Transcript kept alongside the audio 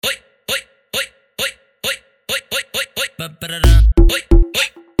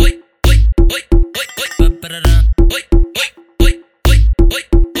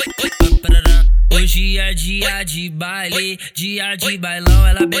baile, dia de bailão.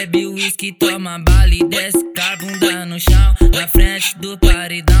 Ela bebe uísque, toma bala e desce com a bunda no chão. Na frente do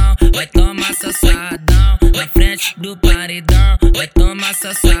paredão, vai tomar seu sarradão. Na frente do paredão, vai tomar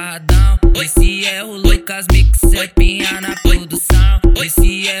seu sarradão. Esse é o Lucas Mix, Serpinha na produção.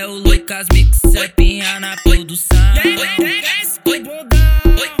 Esse é o Lucas Mix, Serpinha na produção. Desce com o bundão,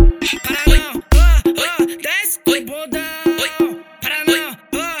 Paredão, desce com o bundão, Paredão,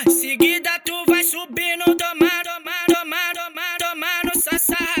 seguida tu vai subindo, tomando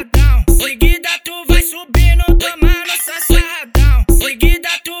sarradão. Seguida tu vai subindo, tomando sarradão. Seguida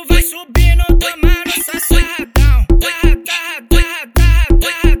tu vai subindo, tomando sarradão.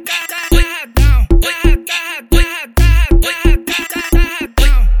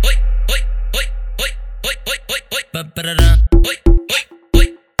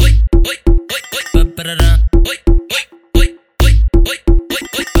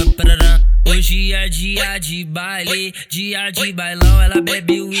 Hoje é dia de baile, dia de bailão. Ela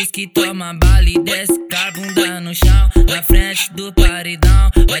bebe uísque, toma bala e desce com a bunda no chão. Na frente do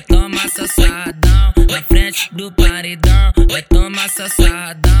paredão, vai tomar seu sarradão. Na frente do paredão, vai tomar seu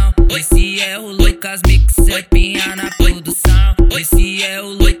sarradão. Esse é o Lucas Mix, Serpinha na produção. Esse é o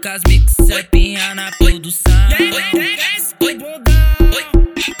Lucas Mix, Serpinha.